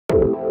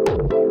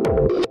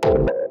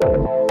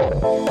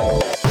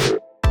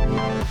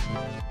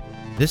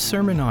This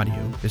sermon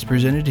audio is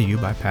presented to you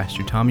by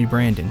Pastor Tommy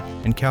Brandon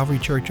and Calvary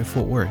Church of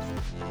Fort Worth.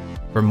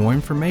 For more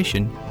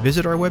information,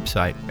 visit our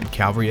website at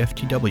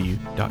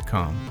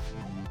calvaryftw.com.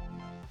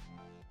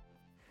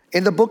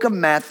 In the book of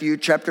Matthew,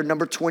 chapter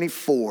number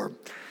 24,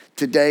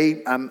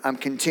 today I'm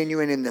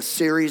continuing in the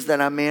series that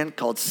I'm in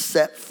called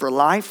Set for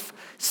Life.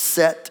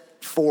 Set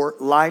for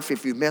Life.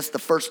 If you missed the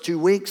first 2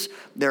 weeks,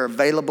 they're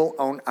available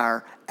on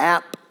our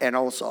app and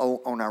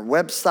also on our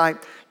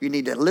website. You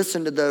need to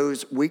listen to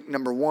those, week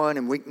number 1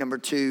 and week number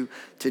 2.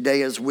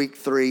 Today is week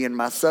 3, and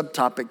my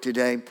subtopic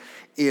today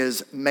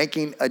is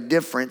making a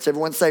difference.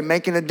 Everyone say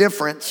making a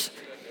difference.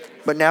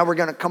 But now we're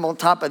going to come on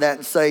top of that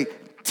and say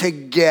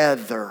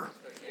together.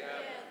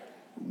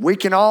 We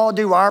can all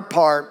do our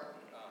part,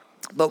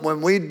 but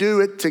when we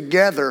do it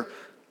together,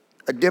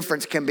 a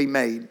difference can be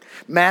made.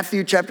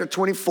 Matthew chapter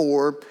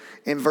 24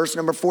 in verse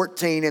number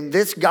 14, and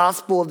this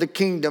gospel of the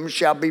kingdom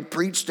shall be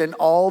preached in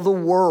all the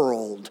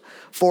world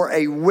for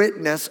a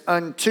witness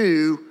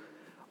unto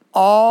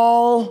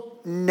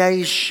all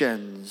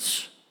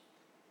nations.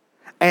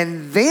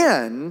 And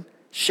then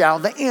shall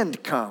the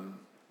end come.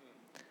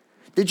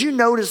 Did you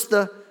notice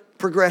the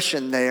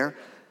progression there?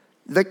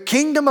 The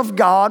kingdom of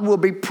God will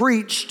be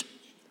preached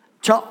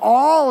to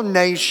all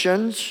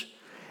nations,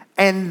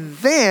 and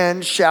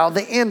then shall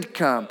the end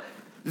come.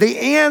 The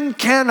end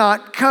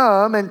cannot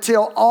come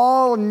until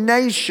all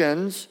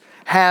nations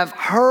have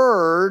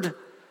heard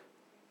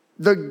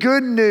the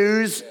good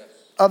news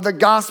of the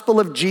gospel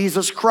of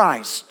Jesus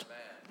Christ.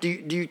 Do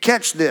you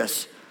catch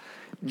this?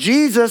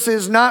 Jesus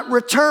is not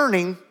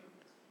returning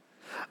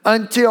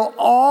until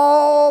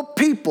all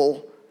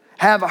people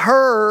have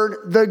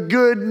heard the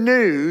good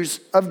news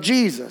of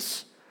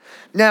Jesus.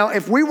 Now,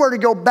 if we were to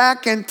go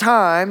back in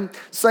time,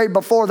 say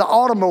before the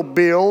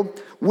automobile,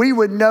 we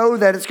would know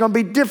that it's going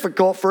to be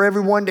difficult for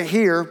everyone to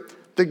hear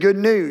the good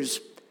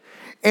news.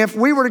 If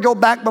we were to go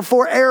back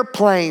before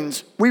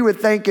airplanes, we would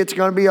think it's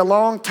going to be a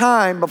long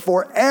time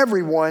before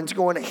everyone's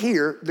going to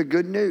hear the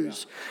good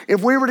news.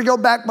 If we were to go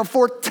back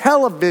before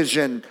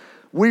television,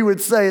 we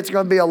would say it's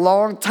going to be a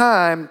long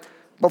time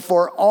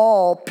before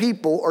all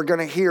people are going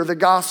to hear the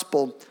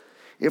gospel.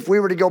 If we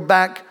were to go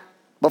back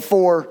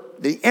before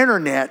the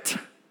internet,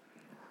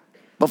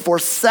 before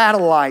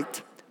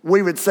satellite,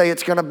 we would say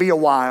it's going to be a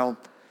while.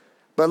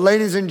 But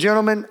ladies and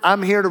gentlemen,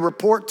 I'm here to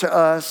report to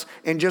us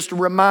and just to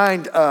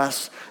remind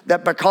us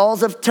that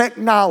because of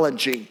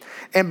technology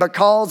and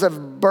because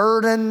of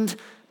burdened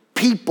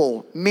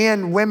people,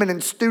 men, women,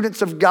 and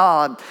students of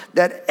God,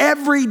 that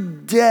every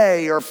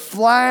day are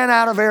flying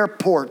out of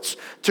airports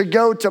to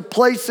go to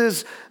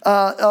places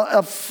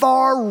of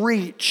far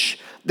reach,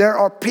 there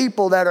are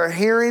people that are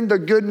hearing the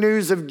good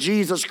news of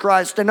Jesus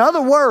Christ. In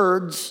other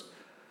words,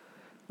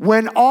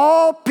 when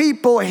all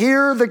people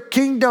hear the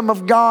kingdom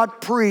of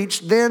God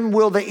preached, then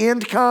will the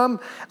end come?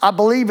 I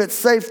believe it's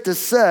safe to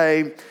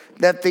say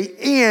that the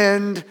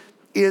end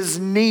is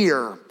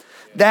near.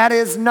 That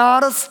is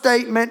not a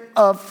statement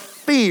of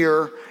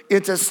fear.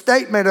 It's a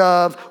statement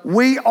of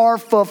we are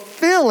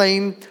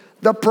fulfilling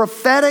the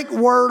prophetic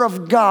word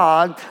of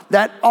God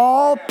that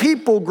all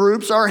people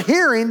groups are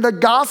hearing the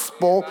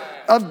gospel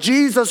of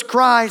Jesus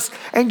Christ.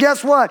 And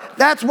guess what?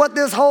 That's what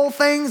this whole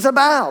thing's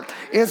about,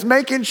 is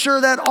making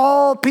sure that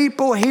all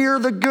people hear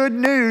the good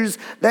news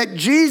that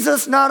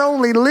Jesus not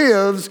only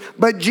lives,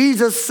 but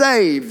Jesus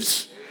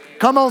saves.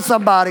 Come on,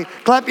 somebody.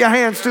 Clap your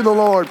hands to the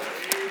Lord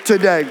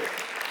today.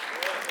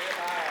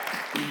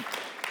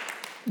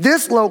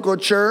 This local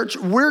church,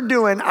 we're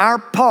doing our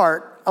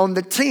part on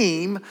the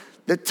team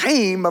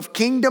of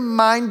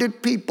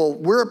kingdom-minded people.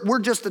 We're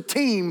just a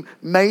team,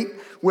 mate,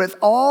 with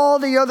all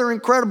the other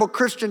incredible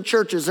Christian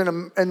churches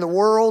in the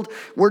world.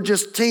 We're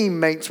just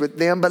teammates with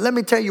them. But let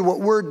me tell you what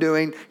we're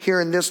doing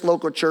here in this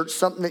local church,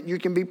 something that you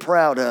can be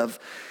proud of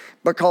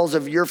because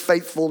of your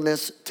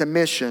faithfulness to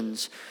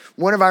missions.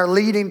 One of our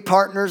leading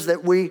partners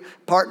that we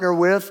partner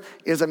with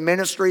is a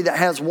ministry that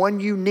has one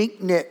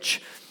unique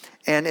niche,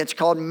 and it's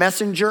called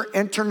Messenger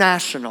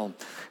International.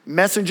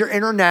 Messenger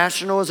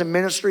International is a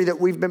ministry that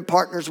we've been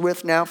partners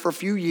with now for a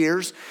few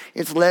years.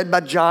 It's led by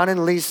John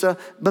and Lisa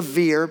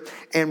Bevere.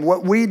 And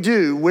what we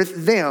do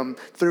with them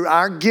through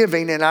our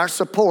giving and our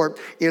support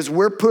is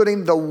we're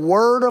putting the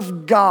Word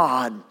of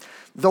God.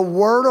 The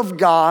Word of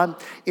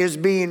God is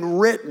being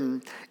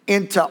written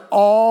into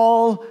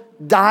all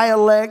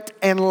dialect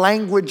and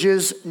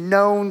languages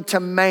known to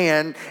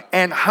man,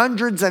 and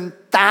hundreds and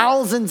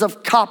thousands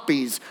of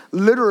copies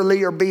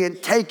literally are being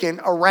taken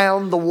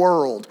around the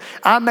world.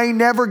 I may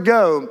never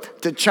go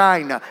to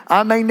China.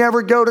 I may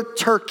never go to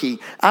Turkey.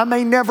 I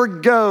may never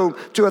go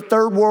to a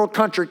third world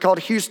country called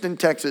Houston,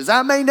 Texas.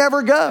 I may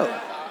never go.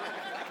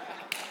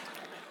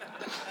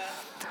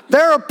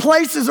 There are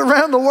places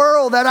around the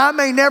world that I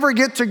may never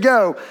get to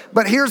go.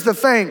 But here's the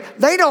thing.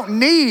 They don't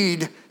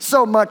need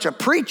so much a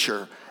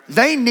preacher.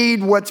 They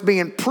need what's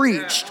being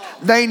preached.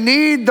 They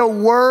need the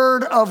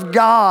Word of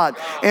God.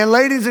 And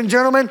ladies and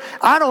gentlemen,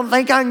 I don't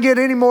think I can get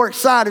any more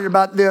excited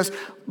about this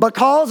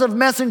Because of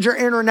Messenger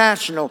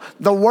International,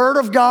 the Word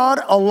of God,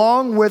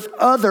 along with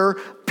other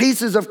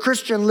pieces of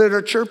Christian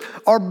literature,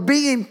 are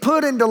being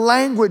put into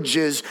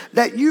languages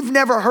that you've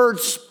never heard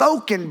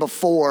spoken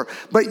before,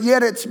 but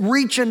yet it's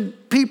reaching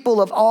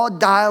people of all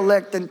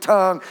dialect and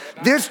tongue.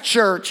 This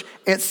church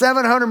at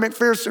 700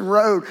 McPherson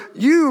Road,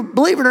 you,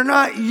 believe it or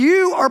not,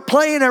 you are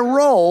playing a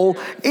role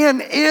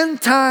in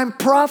end time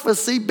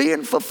prophecy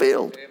being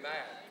fulfilled.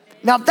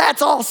 Now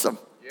that's awesome.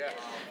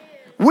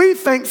 We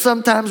think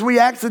sometimes we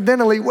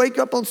accidentally wake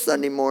up on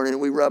Sunday morning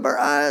and we rub our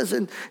eyes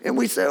and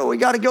we say, oh, we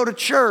got to go to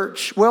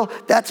church. Well,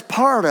 that's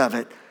part of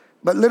it.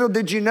 But little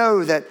did you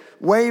know that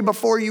way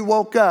before you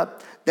woke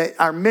up, that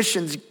our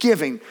missions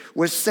giving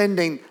was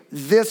sending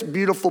this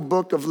beautiful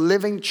book of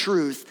living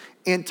truth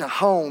into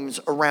homes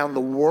around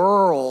the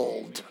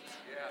world.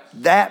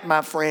 That,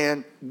 my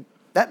friend,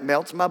 that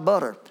melts my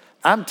butter.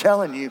 I'm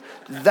telling you,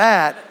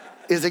 that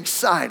is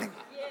exciting.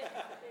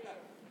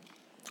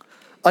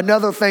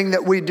 Another thing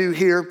that we do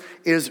here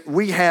is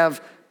we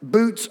have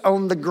boots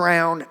on the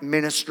ground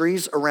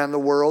ministries around the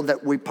world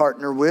that we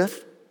partner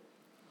with.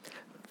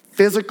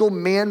 Physical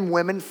men,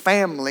 women,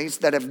 families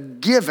that have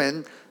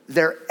given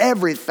their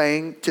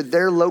everything to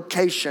their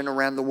location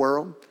around the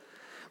world.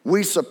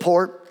 We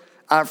support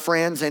our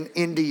friends in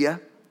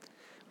India.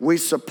 We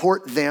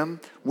support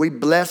them. We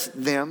bless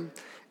them.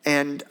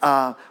 And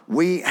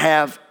we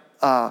have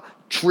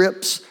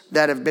trips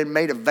that have been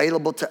made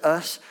available to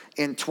us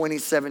in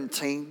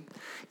 2017.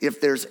 If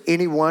there's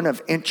anyone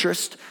of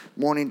interest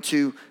wanting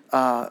to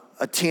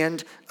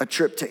attend a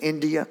trip to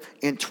India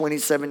in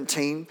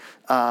 2017,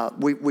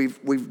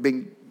 we've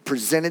been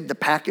presented the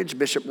package,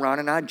 Bishop Ron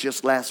and I,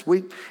 just last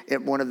week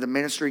at one of the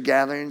ministry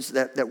gatherings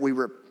that we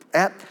were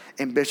at,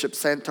 and Bishop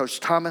Santosh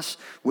Thomas,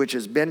 which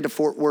has been to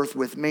Fort Worth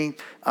with me.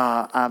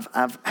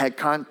 I've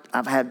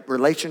had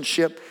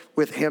relationship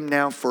with him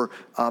now for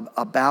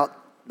about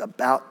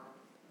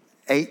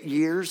 8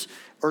 years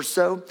or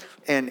so,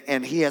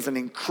 and he has an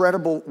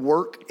incredible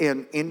work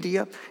in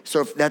India.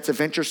 So if that's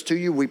of interest to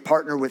you, we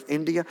partner with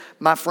India.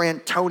 My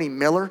friend Tony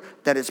Miller,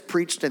 that has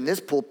preached in this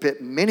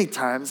pulpit many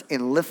times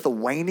in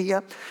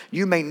Lithuania.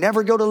 You may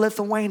never go to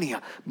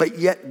Lithuania, but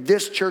yet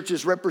this church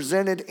is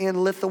represented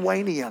in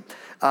Lithuania.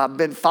 I've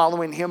been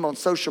following him on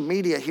social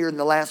media here in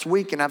the last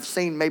week, and I've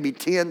seen maybe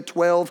 10,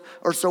 12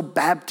 or so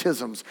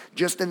baptisms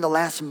just in the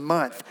last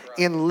month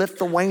in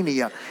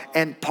Lithuania.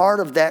 And part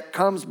of that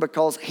comes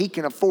because he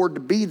can afford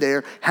to be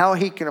there. How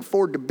he can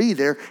afford to be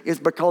there is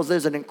because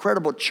there's an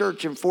incredible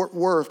church in Fort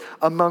Worth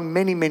among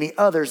many, many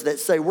others that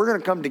say we're going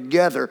to come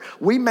together.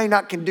 We may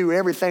not can do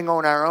everything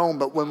on our own,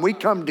 but when we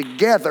come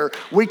together,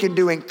 we can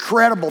do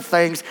incredible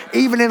things,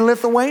 even in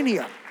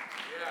Lithuania.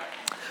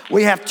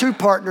 We have 2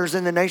 partners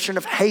in the nation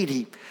of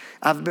Haiti.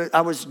 I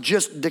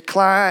just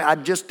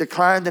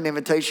declined an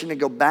invitation to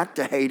go back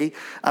to Haiti.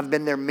 I've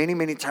been there many,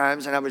 many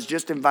times, and I was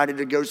just invited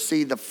to go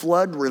see the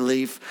flood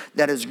relief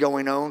that is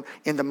going on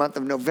in the month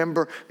of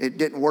November. It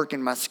didn't work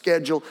in my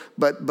schedule,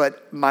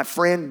 but my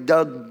friend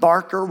Doug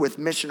Barker with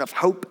Mission of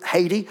Hope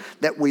Haiti,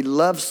 that we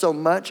love so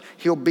much,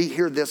 he'll be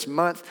here this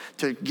month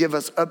to give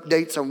us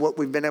updates on what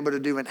we've been able to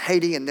do in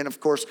Haiti. And then, of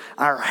course,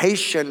 our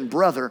Haitian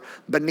brother,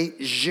 Benit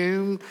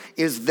June,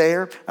 is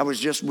there. I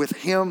was just with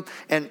him,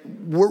 and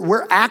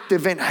we're active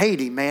in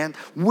Haiti, man.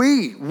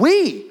 We,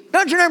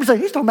 don't you ever say,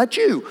 he's talking about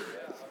you.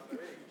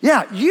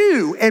 Yeah,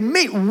 you and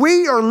me.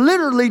 We are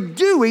literally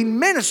doing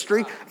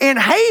ministry in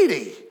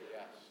Haiti.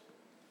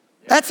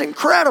 That's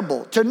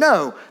incredible to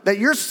know that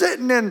you're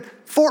sitting in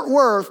Fort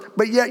Worth,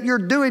 but yet you're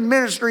doing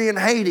ministry in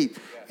Haiti.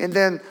 And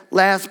then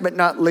last but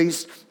not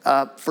least,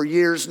 for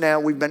years now,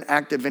 we've been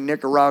active in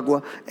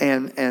Nicaragua,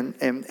 and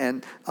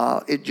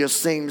it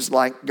just seems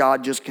like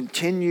God just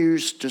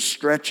continues to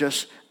stretch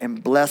us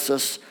and bless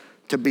us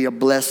to be a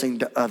blessing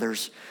to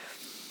others.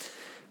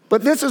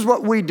 But this is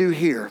what we do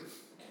here.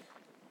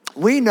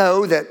 We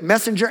know that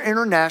Messenger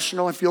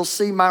International, if you'll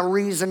see my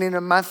reasoning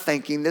and my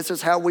thinking, this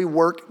is how we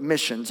work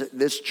missions at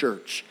this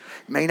church.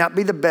 It may not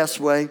be the best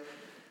way,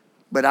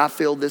 but I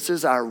feel this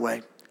is our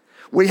way.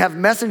 We have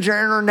Messenger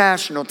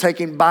International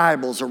taking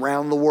Bibles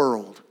around the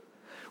world.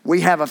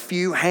 We have a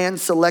few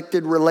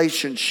hand-selected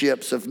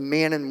relationships of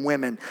men and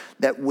women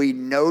that we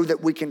know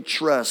that we can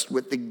trust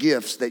with the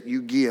gifts that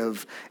you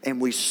give, and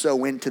we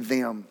sow into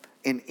them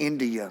in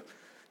India,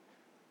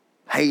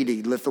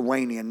 Haiti,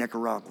 Lithuania,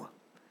 Nicaragua.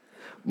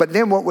 But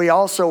then what we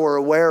also are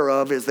aware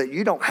of is that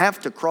you don't have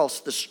to cross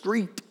the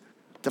street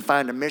to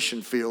find a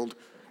mission field.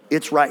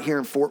 It's right here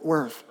in Fort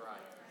Worth.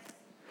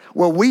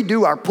 Well, we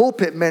do our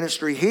pulpit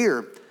ministry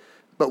here,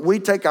 but we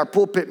take our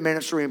pulpit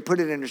ministry and put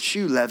it into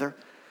shoe leather.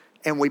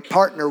 And we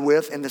partner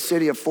with, in the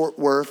city of Fort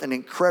Worth, an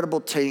incredible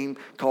team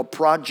called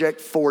Project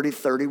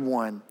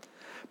 4031.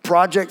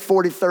 Project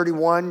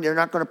 4031, they're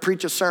not going to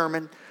preach a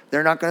sermon.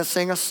 They're not going to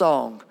sing a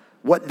song.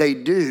 What they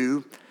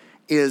do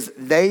is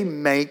they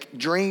make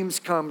dreams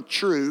come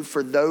true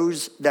for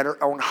those that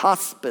are on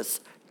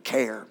hospice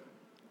care.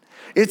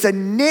 It's a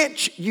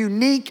niche,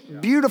 unique,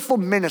 beautiful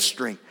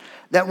ministry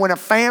that when a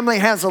family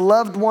has a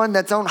loved one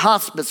that's on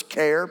hospice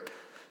care,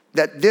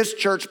 that this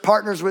church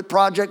partners with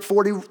Project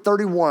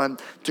 4031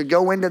 to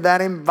go into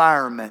that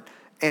environment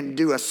and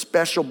do a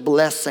special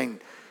blessing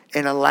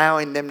in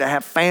allowing them to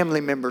have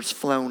family members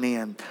flown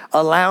in,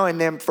 allowing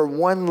them for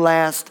one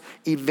last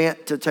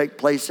event to take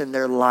place in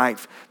their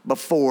life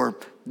before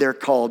they're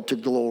called to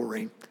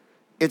glory.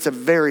 It's a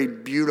very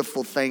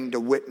beautiful thing to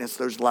witness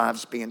those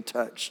lives being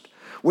touched.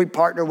 We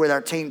partner with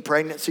our Teen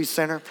Pregnancy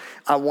Center.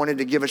 I wanted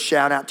to give a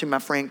shout out to my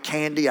friend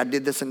Candy. I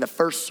did this in the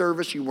first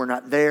service. You were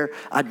not there.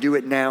 I do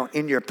it now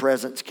in your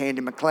presence,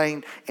 Candy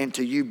McLean, and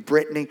to you,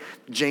 Brittany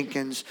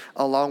Jenkins,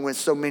 along with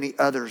so many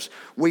others.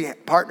 We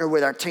partner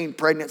with our Teen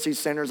Pregnancy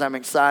Centers. I'm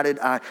excited.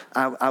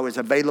 I was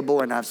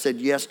available, and I've said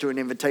yes to an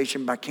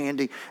invitation by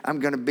Candy.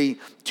 I'm going to be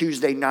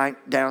Tuesday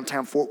night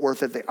downtown Fort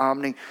Worth at the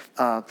Omni,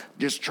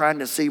 just trying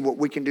to see what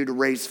we can do to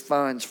raise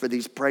funds for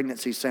these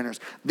pregnancy centers.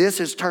 This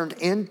has turned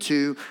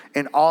into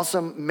an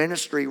awesome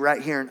ministry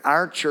right here in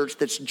our church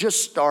that's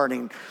just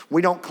starting.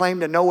 We don't claim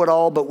to know it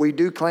all, but we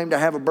do claim to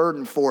have a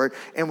burden for it.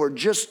 And we're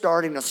just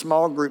starting a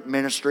small group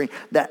ministry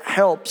that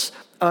helps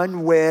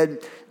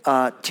unwed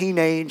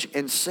teenage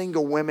and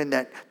single women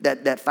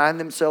that find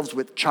themselves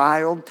with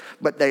child,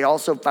 but they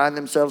also find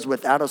themselves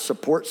without a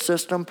support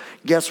system.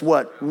 Guess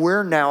what?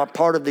 We're now a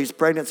part of these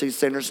pregnancy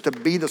centers to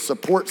be the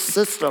support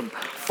system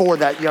for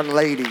that young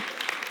lady.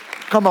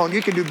 Come on,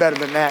 you can do better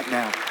than that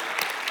now.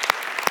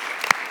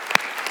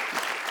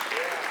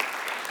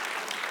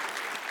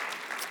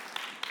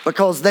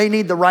 Because they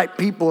need the right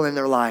people in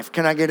their life.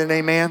 Can I get an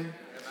amen?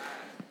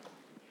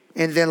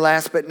 And then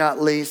last but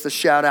not least, a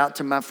shout out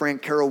to my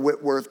friend Carol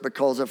Whitworth.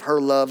 Because of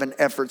her love and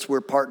efforts, we're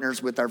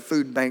partners with our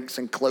food banks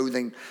and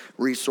clothing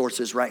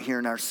resources right here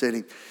in our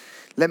city.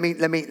 Let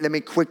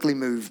me quickly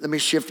move. Let me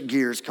shift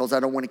gears because I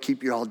don't want to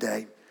keep you all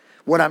day.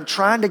 What I'm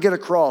trying to get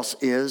across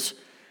is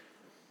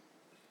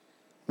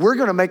we're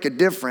going to make a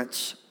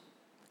difference,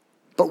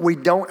 but we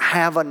don't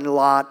have a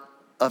lot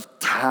of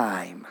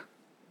time.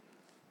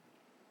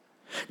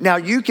 Now,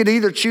 you could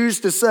either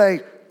choose to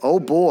say, oh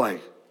boy,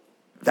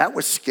 that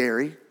was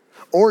scary.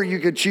 Or you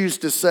could choose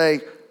to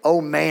say, oh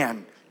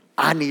man,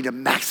 I need to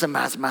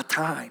maximize my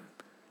time.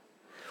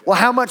 Well,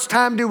 how much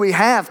time do we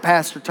have,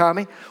 Pastor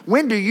Tommy?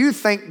 When do you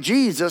think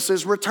Jesus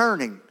is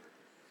returning?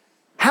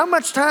 How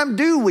much time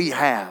do we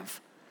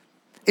have?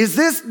 Is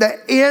this the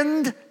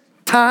end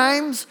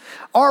times?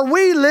 Are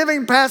we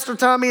living, Pastor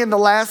Tommy, in the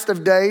last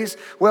of days?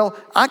 Well,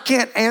 I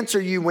can't answer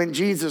you when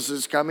Jesus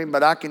is coming,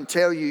 but I can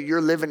tell you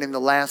you're living in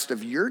the last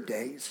of your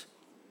days.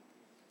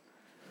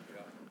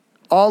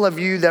 All of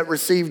you that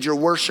received your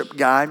worship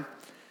guide,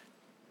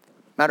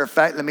 matter of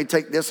fact, let me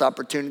take this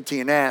opportunity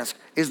and ask,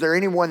 is there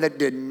anyone that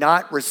did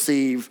not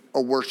receive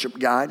a worship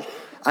guide?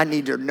 I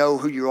need to know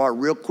who you are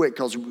real quick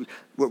because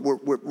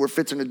we're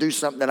fixing to do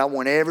something that I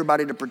want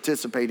everybody to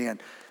participate in.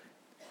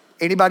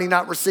 Anybody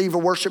not receive a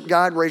worship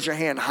guide? Raise your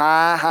hand.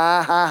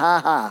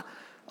 Hi.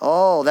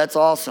 Oh, that's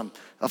awesome.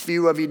 A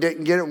few of you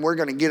didn't get it, and we're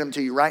going to get them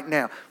to you right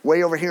now.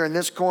 Way over here in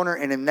this corner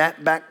and in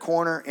that back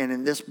corner and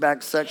in this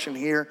back section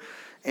here.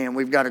 And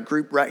we've got a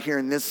group right here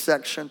in this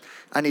section.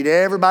 I need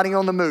everybody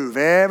on the move.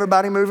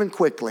 Everybody moving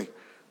quickly.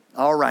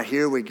 All right,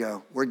 here we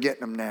go. We're getting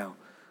them now.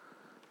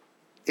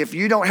 If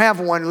you don't have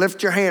one,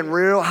 lift your hand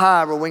real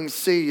high where we can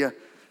see you.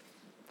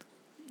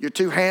 You're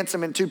too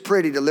handsome and too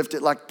pretty to lift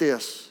it like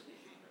this.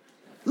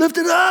 Lift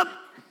it up.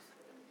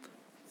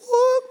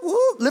 Whoop,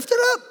 whoop. Lift it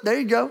up. There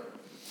you go.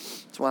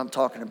 That's what I'm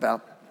talking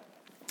about.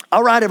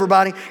 All right,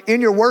 everybody.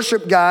 In your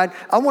worship guide,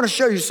 I want to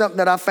show you something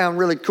that I found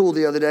really cool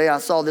the other day. I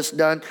saw this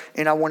done,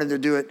 and I wanted to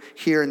do it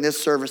here in this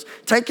service.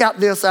 Take out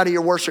this out of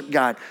your worship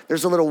guide.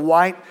 There's a little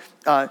white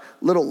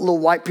little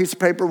white piece of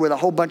paper with a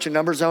whole bunch of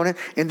numbers on it.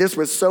 And this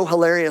was so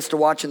hilarious to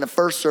watch in the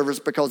first service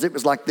because it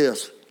was like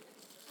this.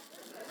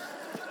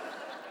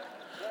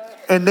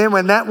 And then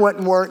when that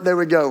wouldn't work, there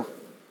we go.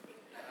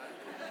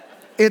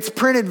 It's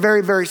printed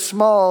very, very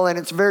small, and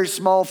it's very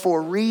small for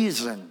a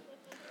reason.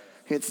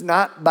 It's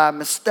not by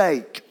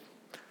mistake.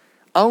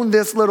 On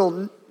this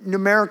little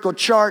numerical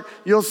chart,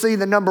 you'll see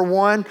the number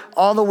 1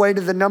 all the way to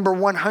the number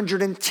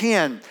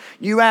 110.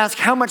 You ask,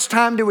 how much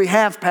time do we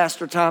have,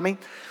 Pastor Tommy?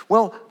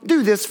 Well,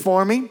 do this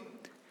for me.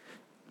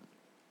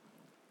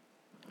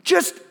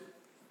 Just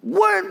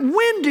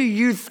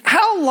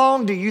how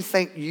long do you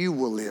think you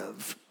will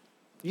live?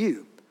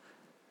 You.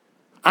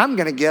 I'm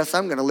going to guess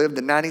I'm going to live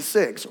to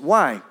 96.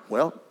 Why?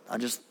 Well, I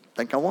just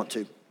think I want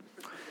to.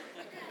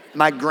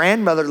 My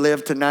grandmother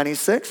lived to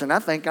 96, and I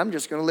think I'm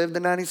just going to live to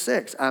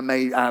 96. I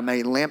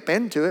may limp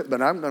into it,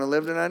 but I'm going to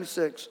live to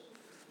 96.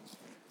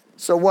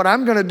 So what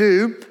I'm going to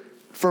do,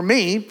 for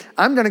me,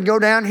 I'm going to go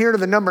down here to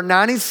the number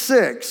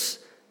 96,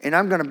 and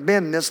I'm going to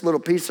bend this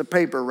little piece of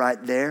paper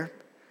right there.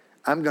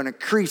 I'm going to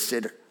crease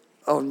it.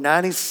 Oh,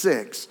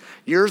 96.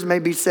 Yours may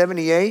be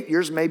 78.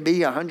 Yours may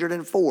be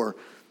 104.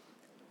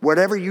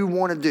 Whatever you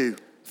want to do.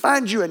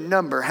 Find you a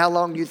number, how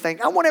long you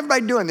think. I want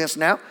everybody doing this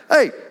now.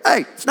 Hey,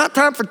 it's not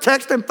time for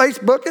texting,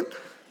 Facebooking.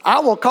 I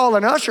will call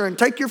an usher and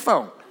take your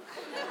phone.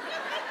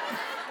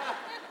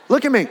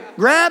 Look at me.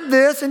 Grab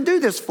this and do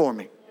this for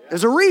me.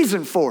 There's a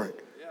reason for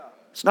it.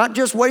 It's not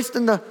just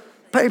wasting the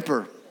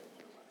paper.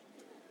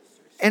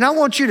 And I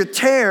want you to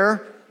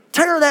tear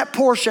that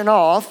portion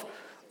off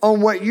on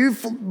what you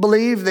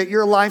believe that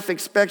your life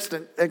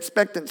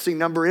expectancy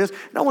number is.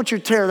 And I want you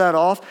to tear that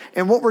off.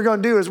 And what we're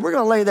going to do is we're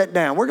going to lay that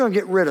down. We're going to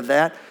get rid of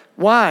that.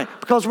 Why?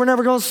 Because we're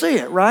never going to see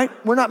it, right?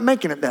 We're not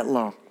making it that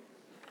long.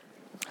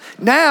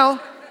 Now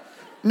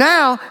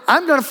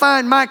I'm going to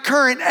find my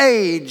current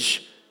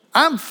age.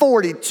 I'm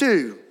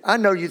 42. I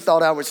know you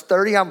thought I was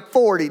 30. I'm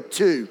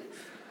 42.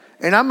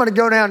 And I'm going to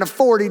go down to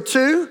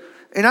 42,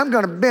 and I'm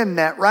going to bend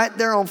that right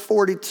there on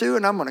 42,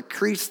 and I'm going to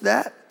crease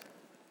that.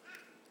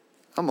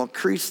 I'm going to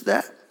crease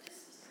that.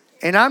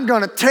 And I'm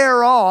going to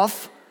tear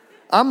off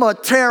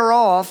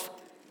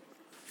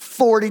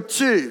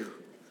 42.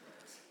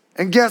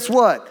 And guess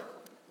what?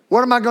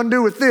 What am I going to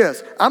do with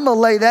this? I'm going to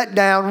lay that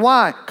down.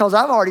 Why? Because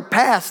I've already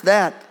passed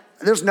that.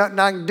 There's nothing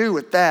I can do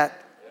with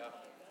that.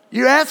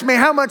 You ask me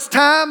how much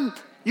time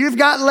you've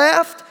got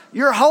left,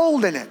 you're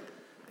holding it.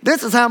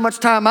 This is how much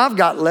time I've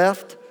got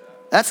left.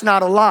 That's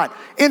not a lot.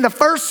 In the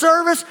first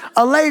service,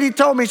 a lady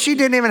told me she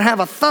didn't even have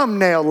a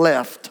thumbnail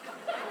left.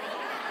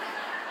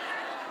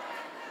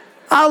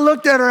 I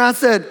looked at her and I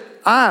said,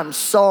 I'm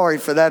sorry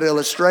for that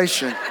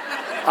illustration.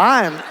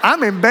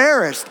 I'm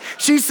embarrassed.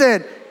 She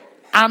said,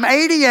 I'm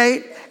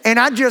 88 and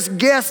I just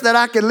guessed that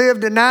I could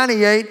live to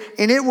 98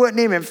 and it wouldn't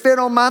even fit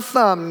on my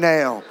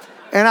thumbnail.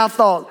 And I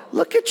thought,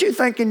 look at you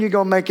thinking you're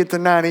going to make it to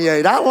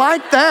 98. I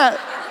like that.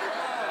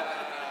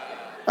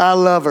 I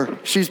love her.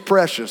 She's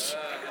precious.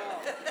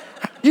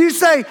 You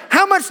say,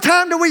 how much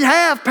time do we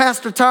have,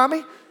 Pastor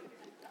Tommy?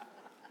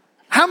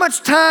 How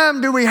much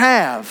time do we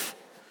have?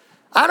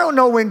 I don't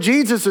know when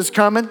Jesus is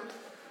coming.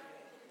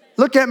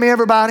 Look at me,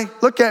 everybody.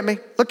 Look at me.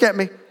 Look at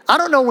me. I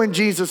don't know when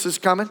Jesus is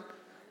coming,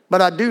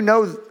 but I do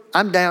know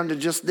I'm down to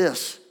just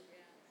this.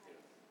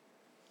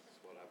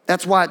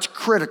 That's why it's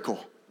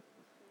critical.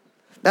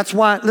 That's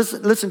why,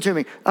 listen to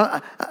me.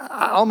 I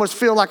almost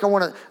feel like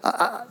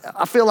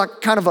I feel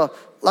like kind of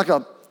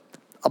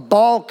a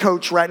ball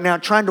coach right now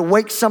trying to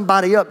wake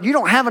somebody up. You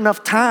don't have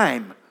enough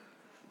time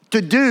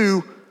to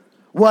do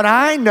what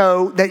I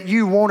know that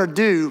you want to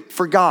do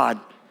for God.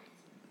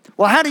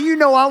 Well, how do you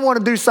know I want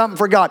to do something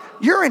for God?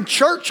 You're in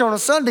church on a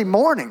Sunday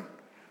morning.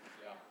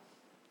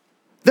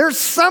 There's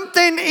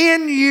something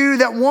in you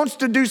that wants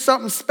to do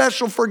something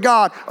special for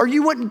God, or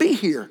you wouldn't be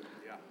here.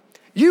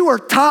 You are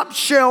top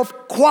shelf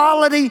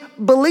quality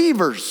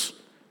believers.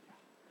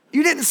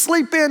 You didn't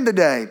sleep in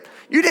today.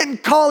 You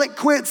didn't call it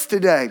quits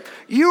today.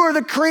 You are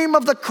the cream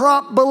of the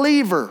crop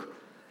believer.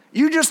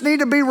 You just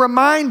need to be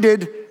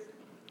reminded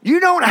you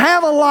don't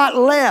have a lot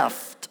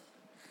left.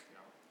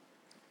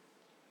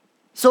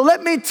 So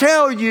let me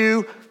tell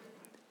you,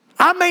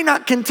 I may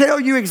not can tell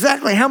you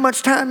exactly how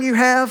much time you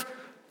have,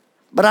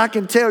 but I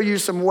can tell you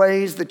some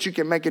ways that you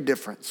can make a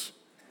difference.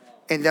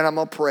 And then I'm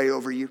going to pray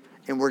over you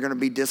and we're going to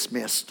be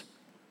dismissed.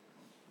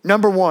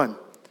 Number one,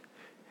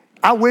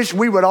 I wish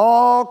we would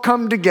all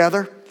come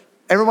together.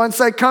 Everyone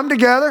say, come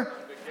together.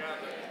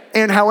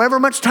 And however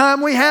much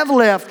time we have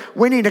left,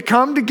 we need to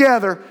come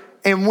together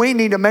and we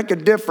need to make a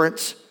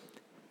difference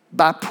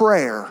by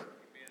prayer.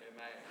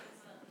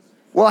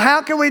 Well,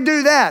 how can we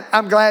do that?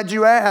 I'm glad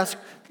you asked.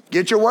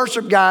 Get your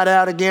worship guide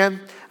out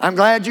again. I'm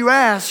glad you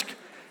asked,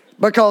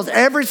 because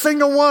every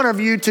single one of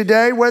you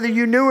today, whether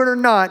you knew it or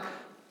not,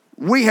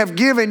 we have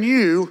given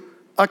you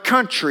a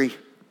country.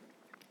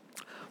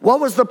 What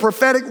was the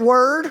prophetic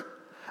word?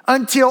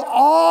 Until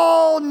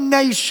all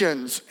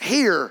nations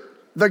hear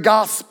the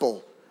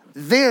gospel,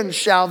 then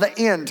shall the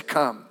end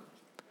come.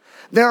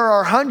 There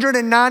are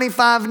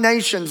 195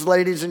 nations,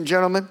 ladies and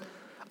gentlemen.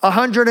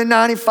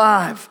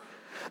 195.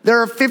 There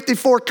are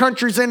 54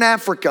 countries in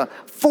Africa,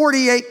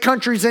 48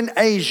 countries in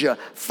Asia,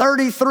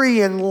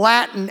 33 in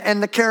Latin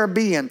and the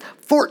Caribbean,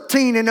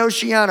 14 in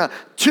Oceania,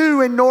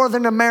 2 in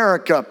Northern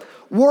America.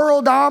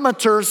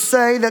 Worldometers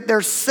say that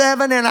there's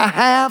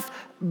 7.5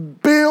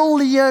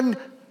 billion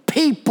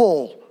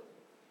people.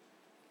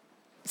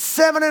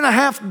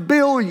 7.5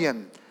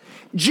 billion.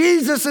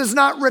 Jesus is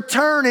not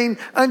returning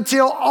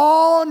until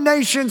all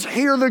nations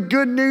hear the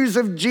good news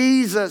of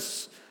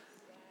Jesus.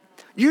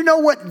 You know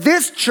what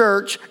this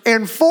church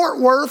in Fort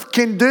Worth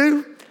can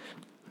do?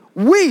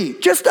 We,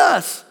 just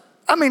us.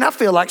 I mean, I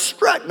feel like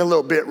strutting a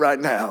little bit right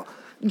now.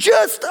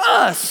 Just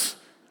us.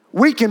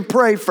 We can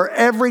pray for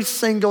every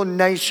single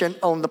nation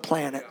on the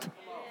planet.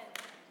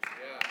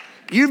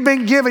 You've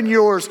been given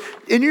yours,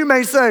 and you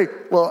may say,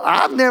 well,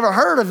 I've never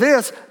heard of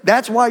this.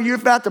 That's why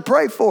you've got to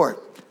pray for it.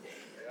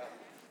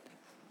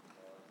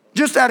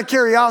 Just out of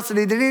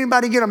curiosity, did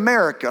anybody get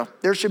America?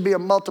 There should be a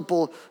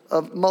multiple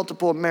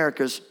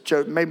Americas.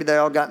 Maybe they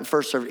all got in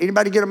first service.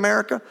 Anybody get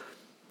America?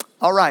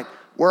 All right.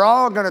 We're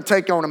all going to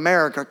take on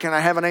America. Can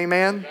I have an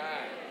amen?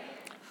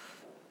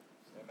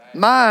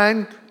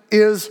 Mine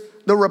is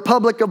the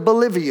Republic of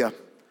Bolivia.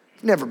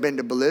 Never been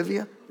to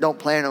Bolivia. Don't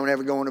plan on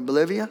ever going to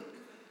Bolivia.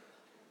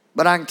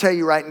 But I can tell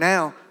you right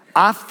now,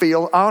 I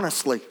feel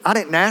honestly, I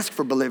didn't ask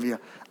for Bolivia.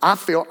 I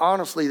feel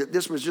honestly that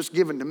this was just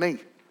given to me.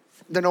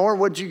 Denora,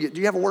 what'd you get? Do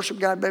you have a worship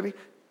guide, baby?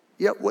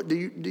 Yeah. What do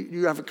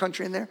you have a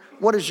country in there?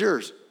 What is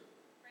yours?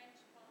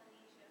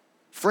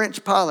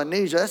 French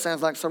Polynesia, that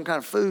sounds like some kind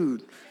of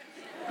food.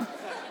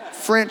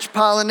 French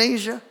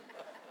Polynesia.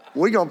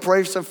 We're going to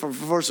pray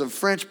for some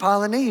French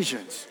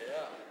Polynesians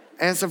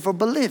and some for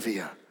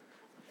Bolivia.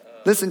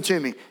 Listen to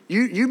me.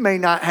 You may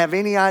not have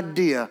any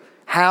idea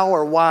how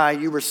or why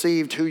you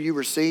received who you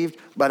received,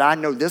 but I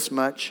know this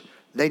much.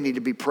 They need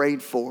to be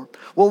prayed for.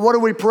 Well, what do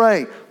we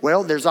pray?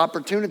 Well, there's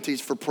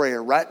opportunities for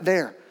prayer right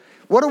there.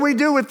 What do we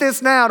do with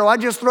this now? Do I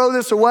just throw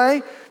this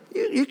away?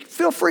 You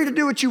feel free to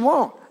do what you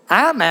want.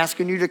 I'm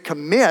asking you to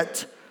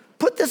commit.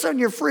 Put this on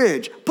your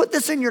fridge. Put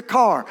this in your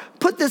car.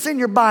 Put this in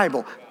your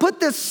Bible. Put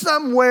this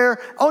somewhere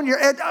on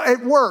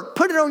at work.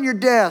 Put it on your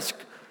desk.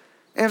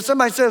 And if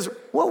somebody says,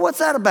 well, what's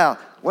that about?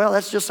 Well,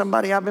 that's just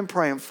somebody I've been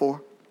praying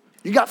for.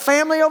 You got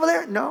family over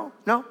there? No.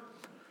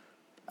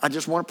 I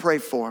just want to pray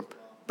for them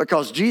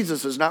because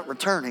Jesus is not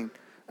returning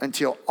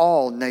until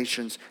all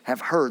nations have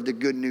heard the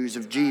good news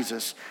of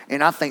Jesus.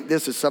 And I think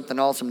this is something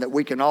awesome that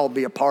we can all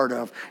be a part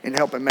of and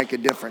help and make a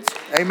difference.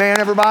 Amen,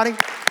 everybody?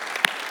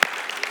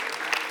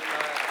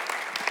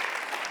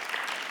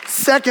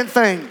 Second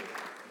thing,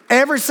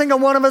 every single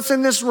one of us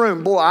in this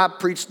room, boy, I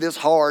preached this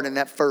hard in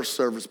that first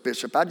service,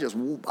 Bishop.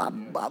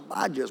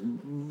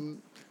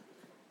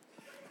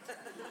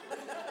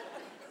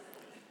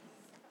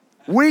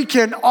 We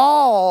can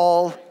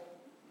all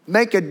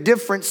make a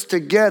difference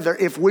together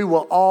if we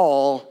will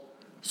all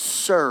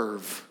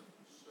serve.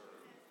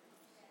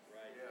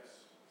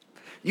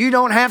 You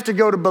don't have to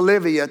go to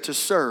Bolivia to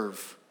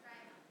serve.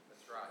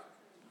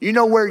 You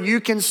know where you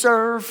can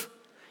serve?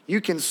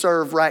 You can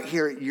serve right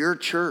here at your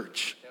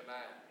church.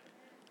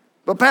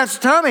 But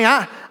Pastor Tommy,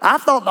 I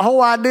thought the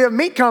whole idea of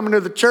me coming to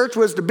the church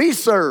was to be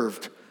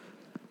served.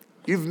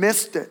 You've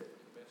missed it.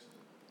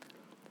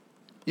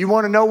 You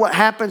want to know what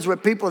happens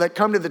with people that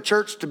come to the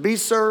church to be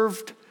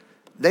served?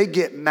 They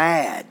get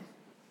mad.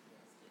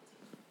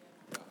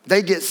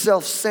 They get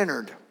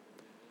self-centered.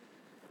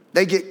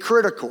 They get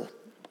critical.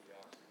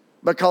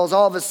 Because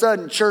all of a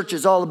sudden, church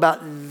is all about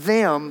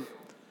them.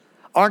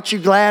 Aren't you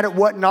glad it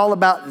wasn't all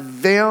about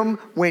them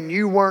when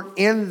you weren't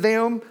in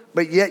them,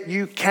 but yet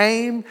you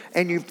came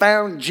and you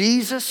found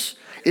Jesus?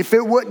 If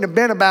it wouldn't have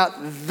been about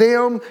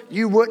them,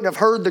 you wouldn't have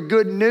heard the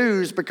good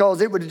news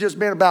because it would have just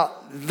been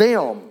about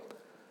them.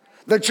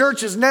 The church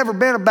has never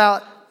been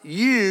about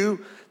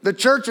you. The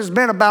church has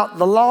been about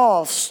the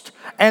lost.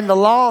 And the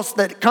lost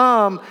that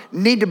come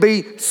need to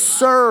be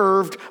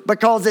served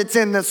because it's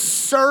in the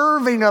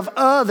serving of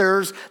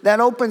others that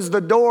opens the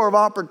door of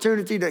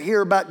opportunity to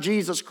hear about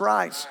Jesus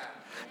Christ.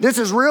 This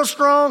is real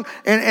strong,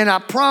 and I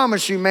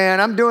promise you,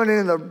 man, I'm doing it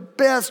in the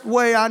best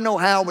way I know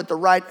how with the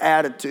right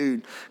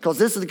attitude, because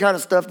this is the kind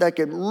of stuff that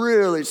can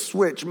really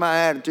switch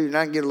my attitude, and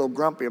I can get a little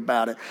grumpy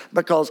about it,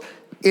 because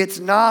it's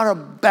not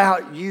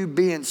about you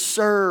being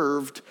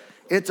served.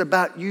 It's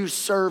about you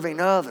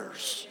serving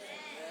others.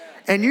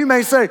 And you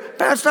may say,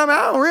 Pastor Tommy,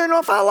 I don't really know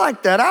if I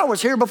like that. I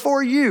was here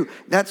before you.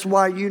 That's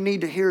why you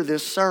need to hear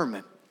this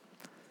sermon.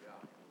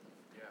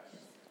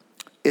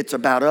 It's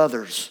about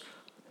others.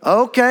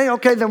 Okay,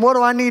 then what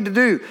do I need to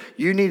do?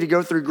 You need to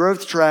go through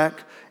Growth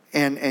Track,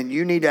 and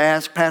you need to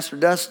ask Pastor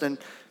Dustin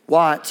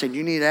Watts, and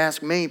you need to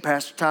ask me,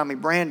 Pastor Tommy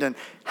Brandon,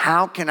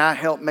 how can I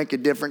help make a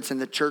difference in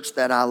the church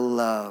that I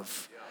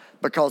love?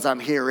 Because I'm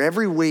here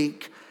every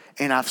week,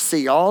 and I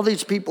see all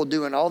these people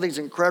doing all these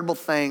incredible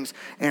things,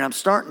 and I'm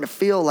starting to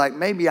feel like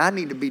maybe I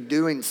need to be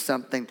doing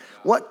something.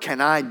 What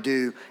can I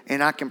do?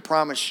 And I can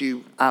promise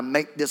you, I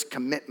make this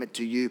commitment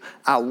to you.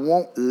 I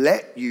won't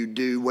let you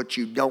do what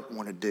you don't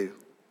want to do.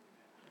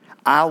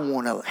 I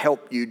want to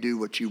help you do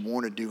what you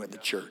want to do in the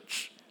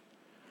church.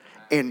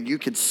 And you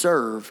can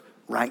serve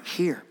right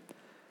here.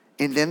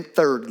 And then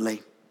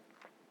thirdly,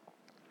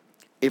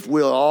 if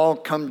we'll all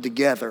come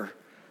together,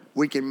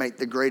 we can make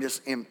the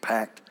greatest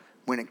impact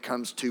when it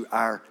comes to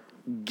our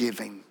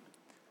giving.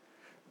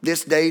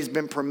 This day's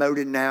been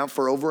promoted now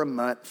for over a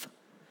month.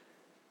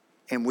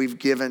 And we've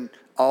given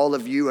all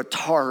of you a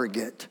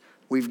target.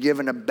 We've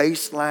given a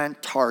baseline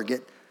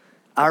target.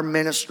 Our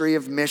ministry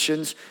of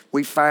missions,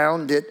 we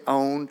found it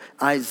on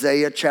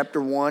Isaiah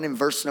chapter 1 and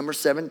verse number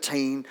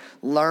 17.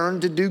 Learn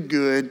to do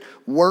good,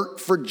 work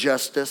for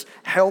justice,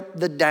 help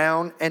the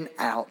down and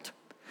out.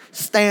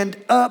 Stand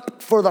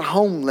up for the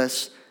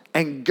homeless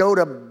and go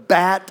to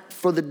bat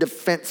for the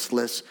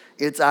defenseless.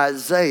 It's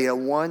Isaiah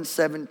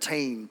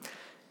 1:17.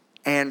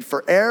 And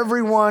for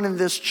everyone in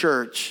this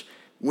church,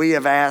 we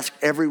have asked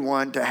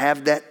everyone to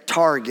have that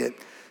target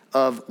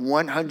of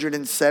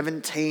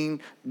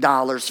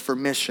 $117 for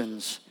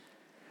missions.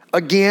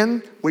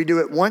 Again, we do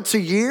it once a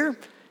year.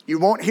 You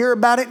won't hear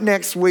about it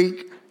next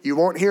week. You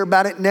won't hear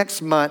about it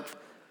next month.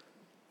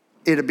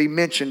 It'll be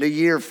mentioned a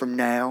year from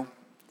now.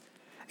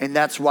 And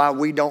that's why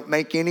we don't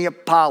make any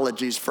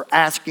apologies for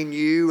asking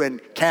you and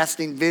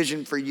casting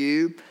vision for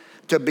you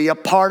to be a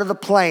part of the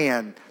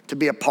plan, to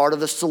be a part of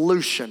the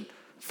solution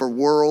for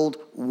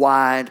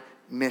worldwide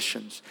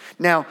missions.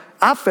 Now,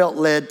 I felt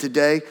led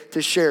today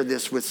to share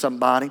this with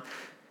somebody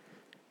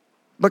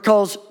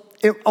because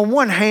on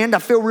one hand, I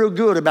feel real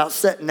good about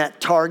setting that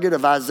target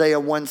of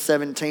Isaiah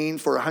 1:17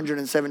 for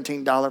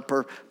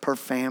 $117 per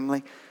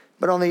family.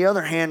 But on the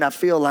other hand, I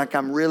feel like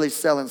I'm really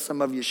selling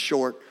some of you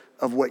short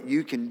of what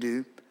you can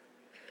do.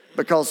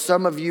 Because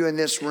some of you in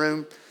this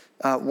room,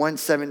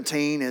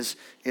 117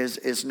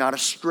 is not a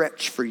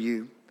stretch for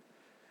you.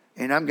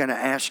 And I'm going to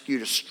ask you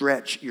to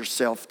stretch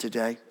yourself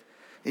today.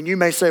 And you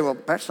may say, well,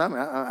 Pastor Tommy,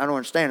 I don't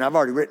understand. I've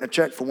already written a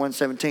check for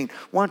 117.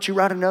 Why don't you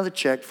write another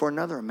check for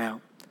another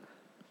amount?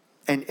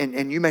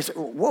 And you may say,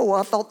 whoa,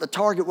 I thought the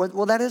target was,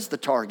 well, that is the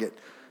target.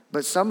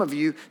 But some of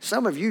you,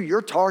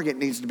 your target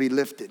needs to be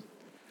lifted.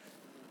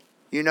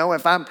 You know,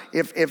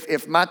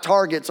 if my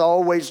target's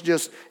always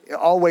just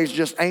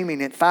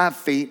aiming at 5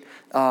 feet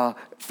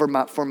for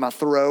my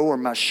throw or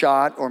my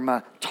shot or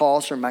my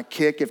toss or my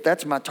kick, if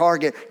that's my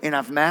target and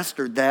I've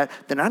mastered that,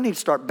 then I need to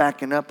start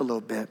backing up a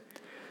little bit.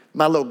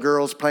 My little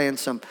girl's playing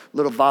some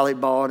little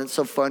volleyball, and it's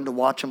so fun to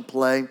watch them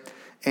play.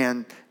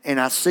 And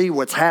I see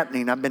what's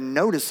happening. I've been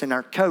noticing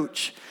our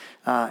coach.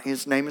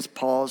 His name is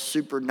Paul,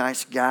 super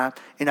nice guy.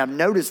 And I've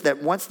noticed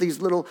that once these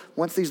little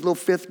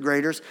fifth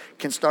graders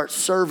can start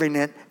serving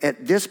it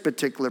at this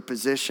particular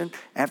position,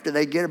 after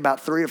they get about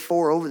 3 or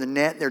 4 over the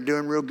net, they're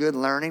doing real good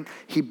learning,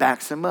 he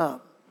backs them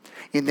up.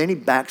 And then he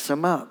backs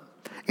them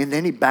up. And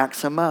then he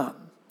backs them up.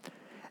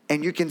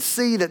 And you can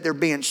see that they're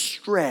being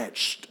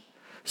stretched.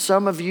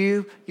 Some of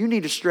you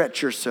need to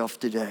stretch yourself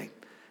today.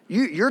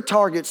 Your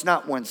target's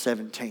not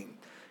 117.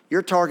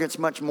 Your target's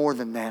much more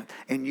than that.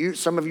 And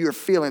some of you are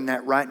feeling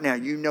that right now.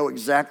 You know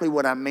exactly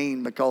what I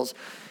mean because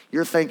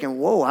you're thinking,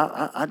 whoa,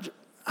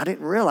 I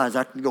didn't realize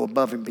I could go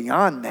above and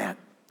beyond that.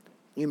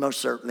 You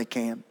most certainly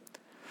can.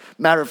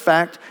 Matter of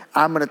fact,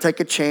 I'm going to take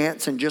a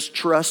chance and just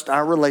trust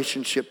our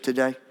relationship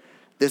today.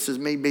 This is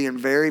me being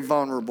very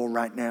vulnerable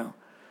right now.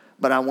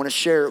 But I want to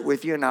share it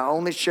with you, and I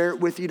only share it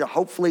with you to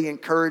hopefully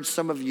encourage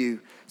some of you.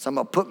 So I'm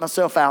going to put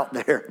myself out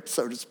there,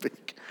 so to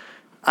speak.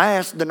 I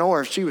asked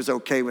Denora if she was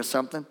okay with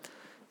something.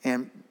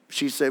 And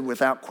she said,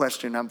 without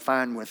question, I'm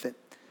fine with it.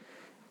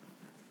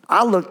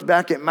 I looked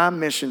back at my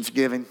missions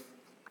giving.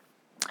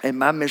 And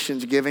my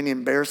missions giving,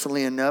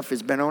 embarrassingly enough,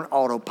 has been on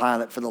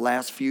autopilot for the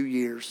last few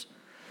years.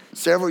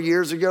 Several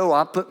years ago,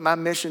 I put my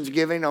missions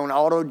giving on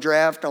auto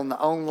draft on the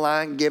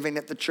online giving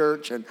at the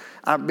church. And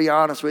I'll be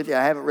honest with you,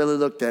 I haven't really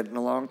looked at it in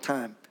a long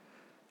time.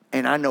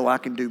 And I know I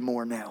can do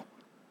more now.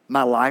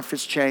 My life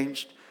has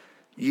changed.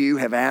 You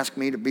have asked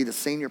me to be the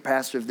senior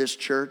pastor of this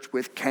church,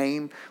 which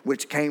came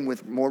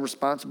with more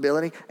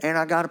responsibility, and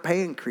I got a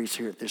pay increase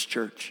here at this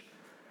church.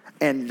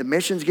 And the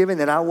missions giving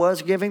that I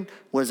was giving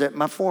was at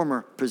my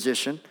former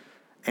position,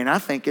 and I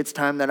think it's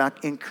time that I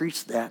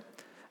increase that.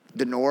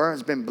 Denora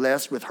has been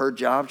blessed with her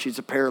job. She's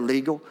a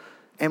paralegal.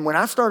 And when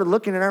I started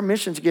looking at our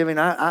missions giving,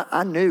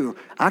 I knew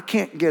I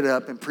can't get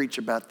up and preach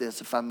about this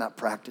if I'm not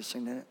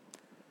practicing it.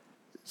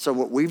 So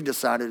what we've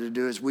decided to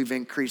do is we've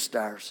increased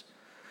ours.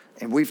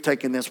 And we've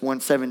taken this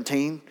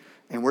 117,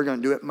 and we're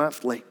going to do it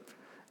monthly.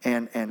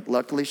 And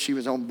luckily, she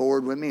was on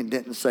board with me and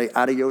didn't say,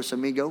 adios,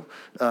 amigo.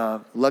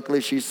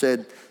 Luckily, she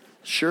said,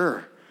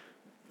 sure.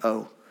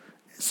 Oh,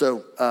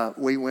 so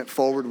we went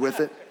forward with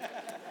it.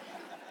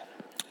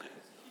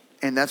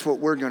 And that's what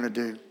we're going to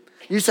do.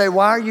 You say,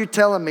 why are you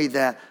telling me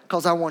that?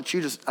 Because I want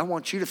you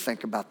to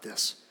think about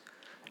this.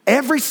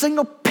 Every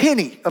single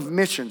penny of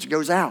missions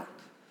goes out.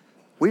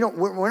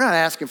 We're not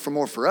asking for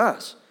more for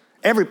us.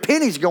 Every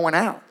penny's going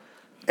out.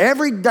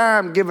 Every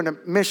dime given to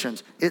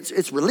missions,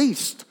 it's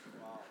released.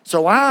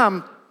 So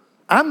I'm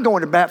going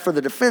to bat for the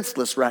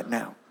defenseless right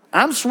now.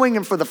 I'm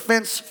swinging for the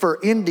fence for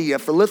India,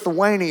 for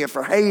Lithuania,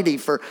 for Haiti,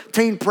 for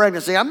teen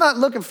pregnancy. I'm not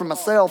looking for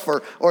myself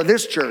or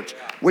this church.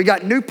 We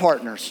got new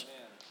partners.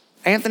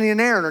 Anthony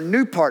and Aaron are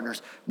new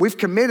partners. We've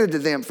committed to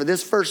them for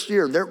this first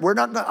year.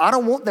 I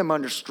don't want them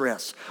under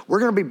stress. We're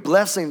going to be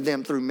blessing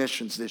them through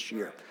missions this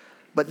year.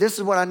 But this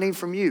is what I need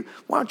from you.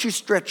 Why don't you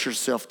stretch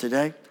yourself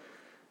today?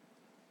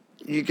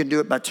 You can do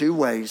it by 2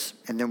 ways,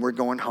 and then we're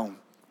going home.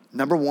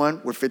 Number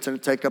 1, we're fixing to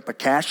take up a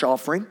cash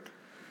offering.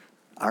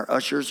 Our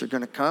ushers are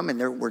going to come, and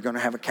we're going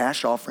to have a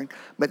cash offering.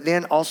 But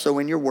then also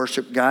in your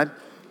worship guide,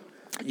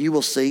 you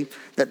will see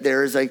that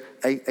there is a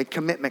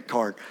commitment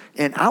card.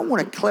 And I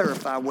want to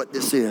clarify what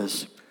this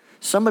is.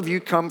 Some of you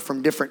come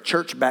from different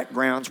church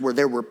backgrounds where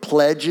there were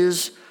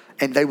pledges,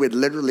 and they would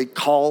literally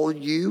call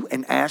you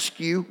and ask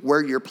you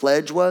where your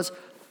pledge was.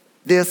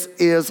 This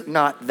is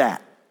not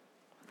that.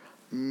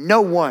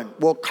 No one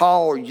will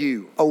call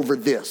you over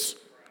this.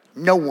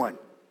 No one.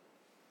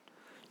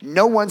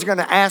 No one's going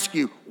to ask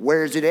you,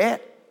 where is it at?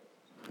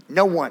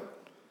 No one.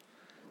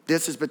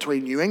 This is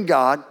between you and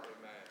God.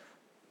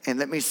 And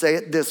let me say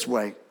it this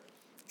way.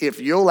 If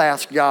you'll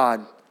ask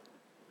God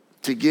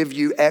to give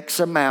you X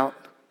amount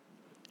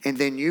and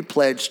then you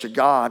pledge to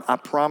God, I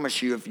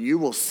promise you, if you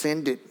will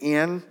send it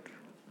in,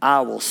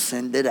 I will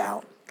send it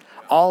out.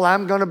 All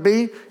I'm going to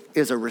be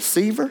is a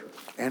receiver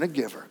and a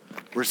giver.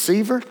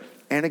 Receiver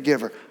and a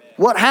giver.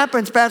 What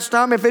happens, Pastor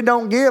Tom, if it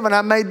don't give and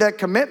I made that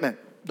commitment?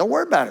 Don't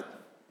worry about it.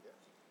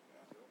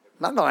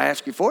 I'm not going to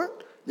ask you for it.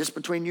 This is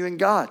between you and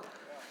God.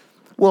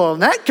 Well,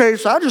 in that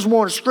case, I just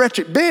want to stretch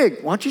it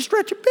big. Why don't you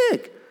stretch it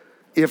big?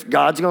 If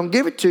God's going to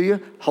give it to you,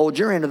 hold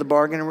your end of the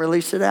bargain and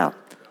release it out.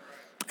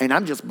 And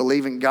I'm just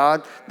believing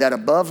God that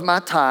above my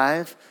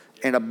tithe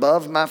and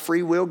above my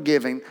free will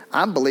giving,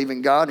 I'm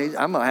believing God,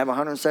 I'm going to have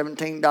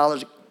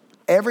 $117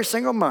 every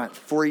single month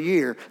for a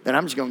year that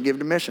I'm just going to give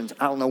to missions.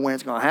 I don't know when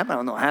it's going to happen. I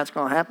don't know how it's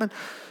going to happen.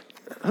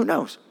 Who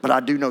knows? But I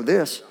do know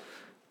this.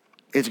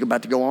 It's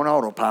about to go on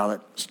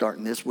autopilot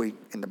starting this week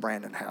in the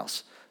Brandon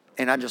house.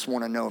 And I just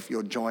want to know if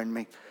you'll join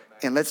me.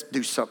 And let's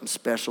do something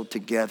special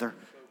together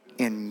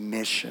in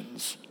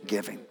missions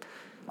giving.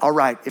 All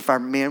right, if our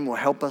men will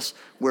help us,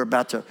 we're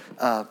about to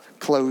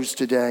close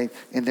today.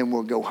 And then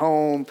we'll go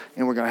home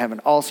and we're going to have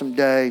an awesome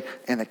day.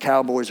 And the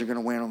Cowboys are going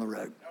to win on the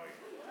road.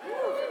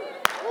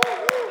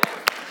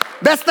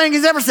 Best thing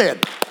he's ever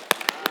said.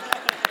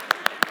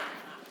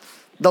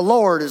 The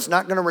Lord is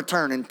not going to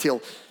return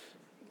until,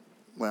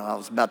 well, I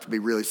was about to be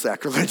really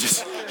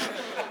sacrilegious.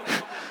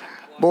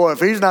 Boy, if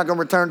he's not going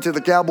to return until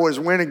the Cowboys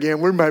win again,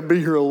 we might be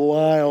here a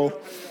while.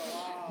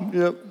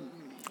 Yep.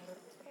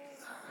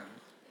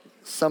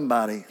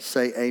 Somebody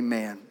say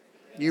amen.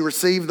 You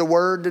received the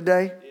word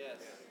today?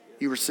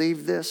 You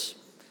received this?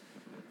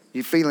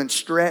 You feeling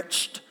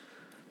stretched?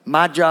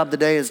 My job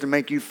today is to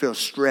make you feel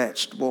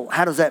stretched. Well,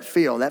 how does that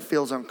feel? That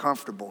feels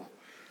uncomfortable.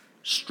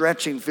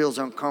 Stretching feels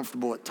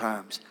uncomfortable at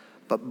times.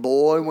 But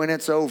boy, when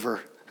it's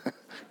over,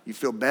 you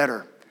feel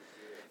better.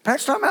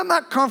 Pastor Tom, I'm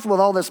not comfortable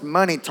with all this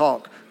money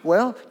talk.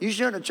 Well, you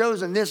shouldn't have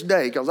chosen this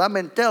day because I've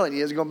been telling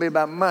you it's going to be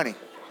about money.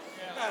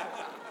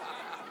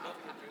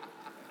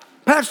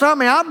 Pastor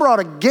Tommy, I brought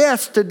a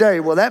guest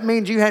today. Well, that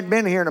means you hadn't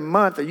been here in a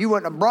month or you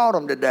wouldn't have brought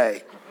them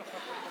today.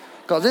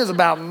 Because it's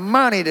about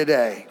money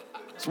today.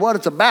 It's what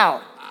it's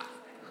about.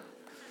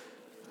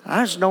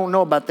 I just don't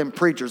know about them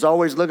preachers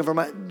always looking for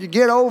money. You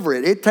get over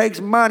it. It takes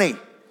money.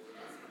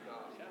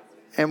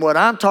 And what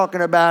I'm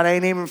talking about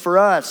ain't even for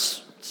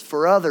us. It's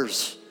for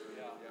others.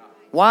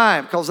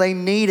 Why? Because they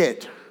need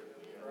it.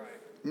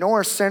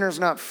 Norris Center's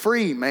not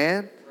free,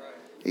 man.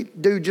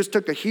 Dude just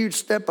took a huge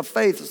step of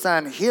faith to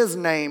sign his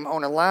name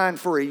on a line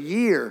for a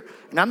year.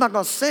 And I'm not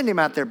going to send him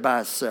out there by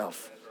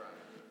himself.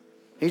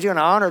 He's going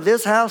to honor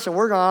this house and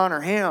we're going to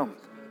honor him.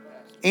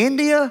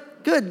 India?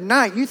 Good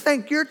night. You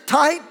think you're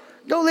tight?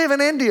 Go live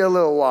in India a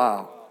little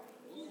while.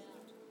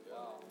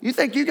 You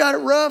think you got it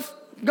rough?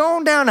 Go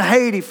on down to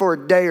Haiti for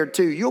a day or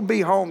two. You'll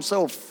be home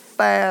so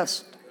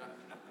fast.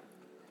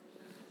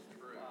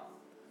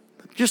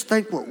 Just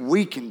think what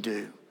we can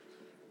do.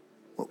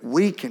 What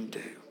we can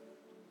do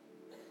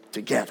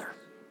together.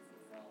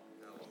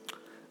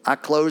 I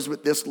close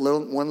with this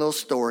one little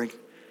story.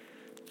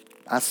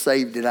 I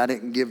saved it. I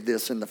didn't give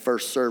this in the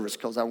first service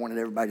because I wanted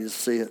everybody to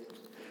see it.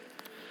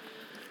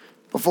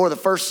 Before the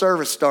first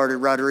service started,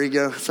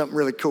 Rodrigo, something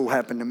really cool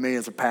happened to me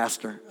as a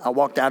pastor. I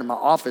walked out of my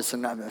office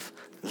and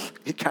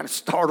it kind of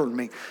startled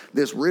me.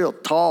 This real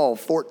tall,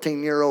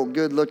 14-year-old,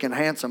 good-looking,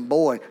 handsome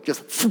boy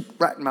just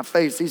right in my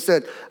face. He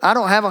said, I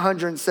don't have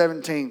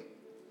 117.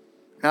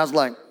 And I was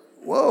like,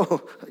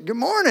 whoa, good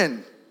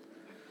morning.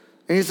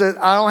 And he said,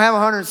 I don't have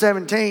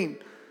 117.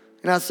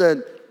 And I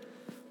said,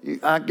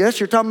 I guess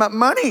you're talking about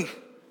money.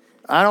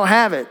 I don't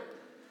have it.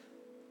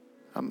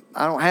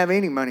 I don't have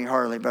any money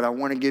hardly, but I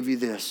want to give you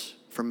this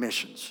for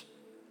missions.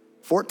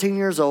 14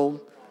 years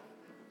old,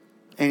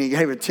 and he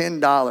gave it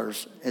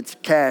 $10. It's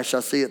cash.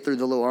 I see it through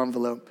the little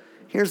envelope.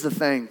 Here's the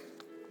thing.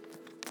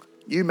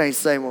 You may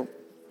say, well,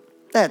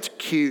 that's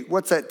cute.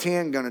 What's that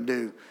 10 going to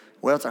do?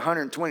 Well, it's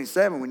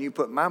 127 when you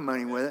put my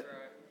money with it.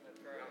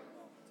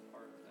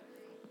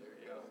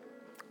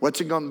 What's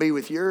it going to be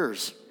with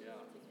yours?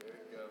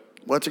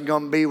 What's it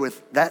going to be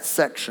with that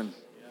section?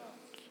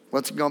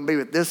 What's it going to be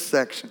with this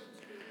section?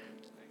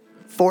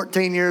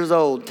 14 years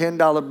old,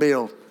 $10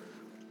 bill.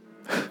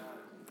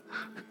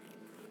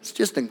 It's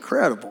just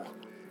incredible.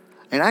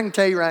 And I can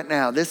tell you right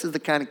now, this is the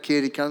kind of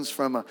kid. He comes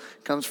from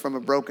a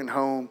broken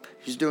home.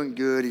 He's doing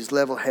good. He's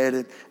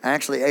level-headed. I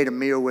actually ate a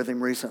meal with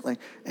him recently,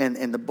 and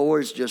the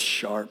boy's just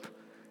sharp.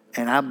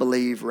 And I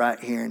believe right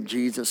here in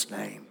Jesus'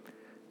 name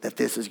that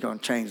this is going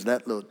to change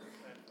that little.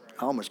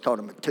 I almost called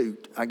him a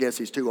toot. I guess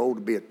he's too old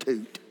to be a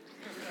toot.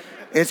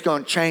 It's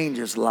going to change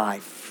his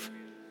life.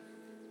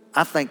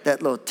 I think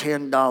that little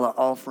 $10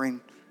 offering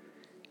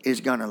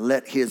is going to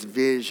let his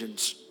vision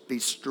be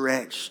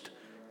stretched.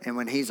 And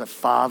when he's a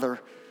father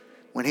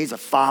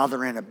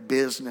and a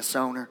business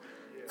owner,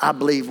 I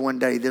believe one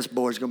day this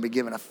boy's going to be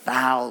giving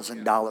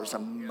 $1,000 a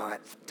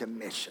month to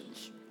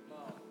missions.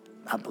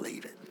 I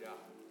believe it.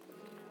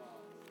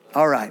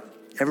 All right,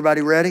 everybody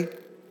ready?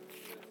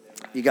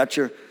 You got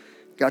your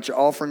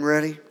offering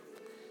ready?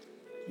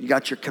 You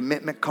got your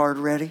commitment card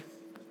ready?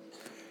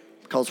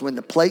 Because when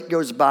the plate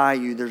goes by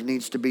you, there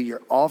needs to be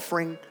your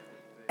offering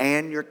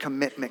and your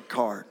commitment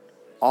card.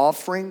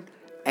 Offering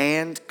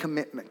and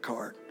commitment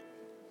card.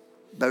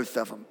 Both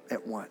of them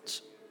at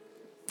once.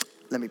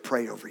 Let me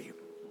pray over you.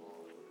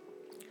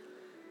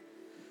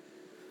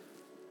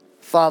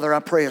 Father, I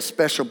pray a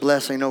special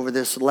blessing over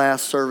this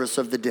last service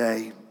of the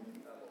day.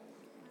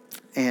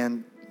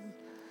 And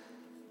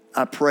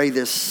I pray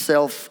this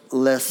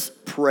selfless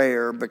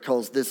prayer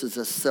because this is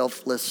a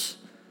selfless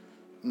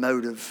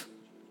motive.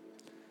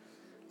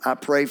 I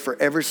pray for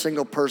every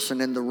single person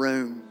in the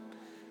room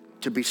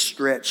to be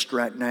stretched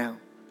right now.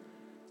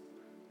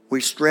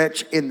 We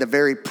stretch in the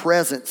very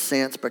present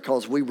sense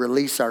because we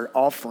release our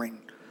offering.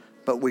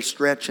 But we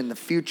stretch in the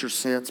future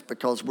sense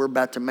because we're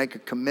about to make a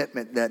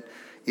commitment that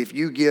if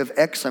you give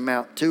X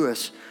amount to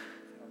us,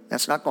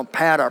 that's not going to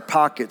pad our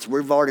pockets.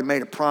 We've already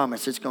made a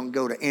promise. It's going to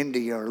go to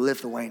India or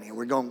Lithuania.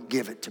 We're going to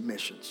give it to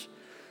missions.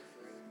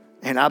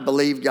 And I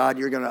believe, God,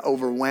 you're going to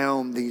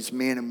overwhelm these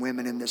men and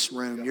women in this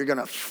room. You're going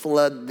to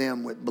flood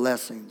them with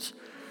blessings.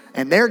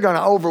 And they're going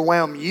to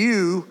overwhelm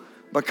you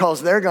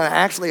because they're going to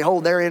actually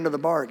hold their end of the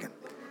bargain.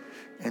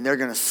 And they're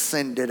going to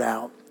send it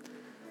out.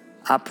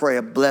 I pray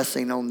a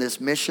blessing on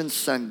this Mission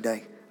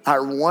Sunday.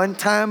 Our one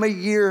time a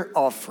year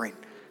offering.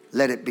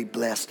 Let it be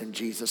blessed in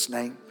Jesus'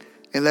 name.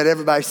 And let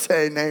everybody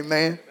say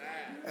amen.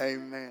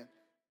 Amen.